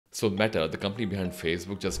So Meta, the company behind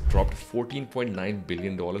Facebook, just dropped $14.9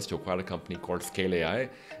 billion to acquire a company called Scale AI.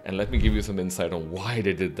 And let me give you some insight on why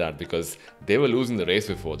they did that, because they were losing the race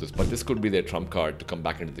before this, but this could be their trump card to come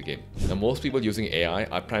back into the game. Now, most people using AI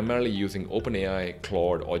are primarily using OpenAI,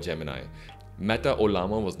 Claude, or Gemini. Meta or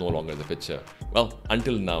Llama was no longer in the picture. Well,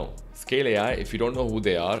 until now. Scale AI, if you don't know who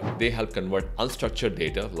they are, they help convert unstructured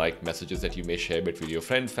data like messages that you may share between your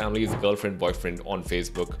friends, families, girlfriend, boyfriend on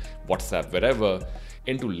Facebook, WhatsApp, wherever,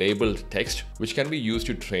 into labeled text, which can be used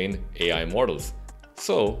to train AI models.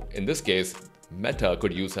 So in this case, Meta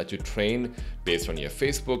could use that to train based on your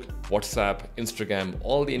Facebook, WhatsApp, Instagram,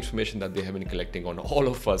 all the information that they have been collecting on all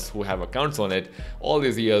of us who have accounts on it all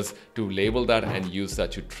these years, to label that and use that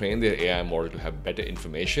to train their AI model to have better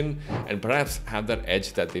information and perhaps have that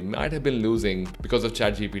edge that they might have been losing because of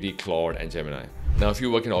ChatGPT, Claude, and Gemini. Now, if you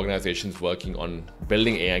work in organizations working on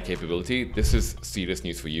building AI capability, this is serious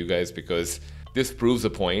news for you guys, because this proves the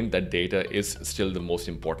point that data is still the most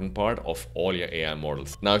important part of all your AI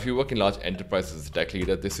models. Now, if you work in large enterprises as a tech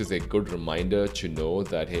leader, this is a good reminder to know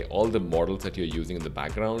that, hey, all the models that you're using in the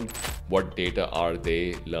background, what data are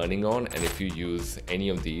they learning on? And if you use any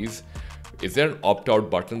of these, is there an opt-out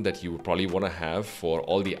button that you would probably want to have for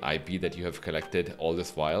all the IP that you have collected all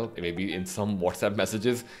this while? Maybe in some WhatsApp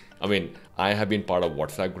messages. I mean, I have been part of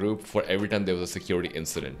WhatsApp group for every time there was a security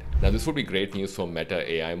incident. Now, this would be great news for Meta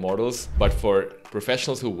AI models, but for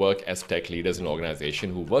professionals who work as tech leaders in an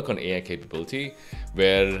organization who work on AI capability,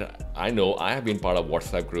 where I know I have been part of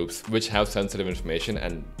WhatsApp groups which have sensitive information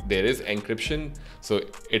and there is encryption. So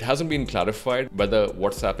it hasn't been clarified whether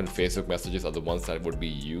WhatsApp and Facebook messages are the ones that would be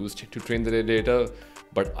used to train their data,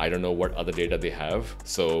 but I don't know what other data they have.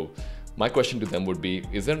 So my question to them would be,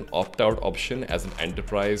 is there an opt-out option as an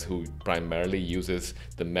enterprise who primarily uses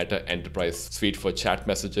the Meta Enterprise Suite for chat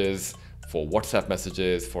messages, for WhatsApp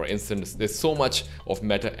messages, for instance? There's so much of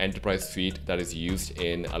Meta Enterprise Suite that is used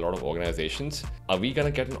in a lot of organizations. Are we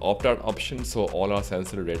gonna get an opt-out option so all our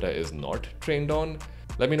sensitive data is not trained on?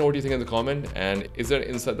 Let me know what you think in the comment, and is there an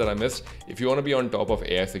insight that I missed? If you wanna be on top of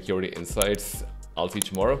AI security insights, I'll see you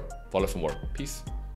tomorrow. Follow for more. Peace.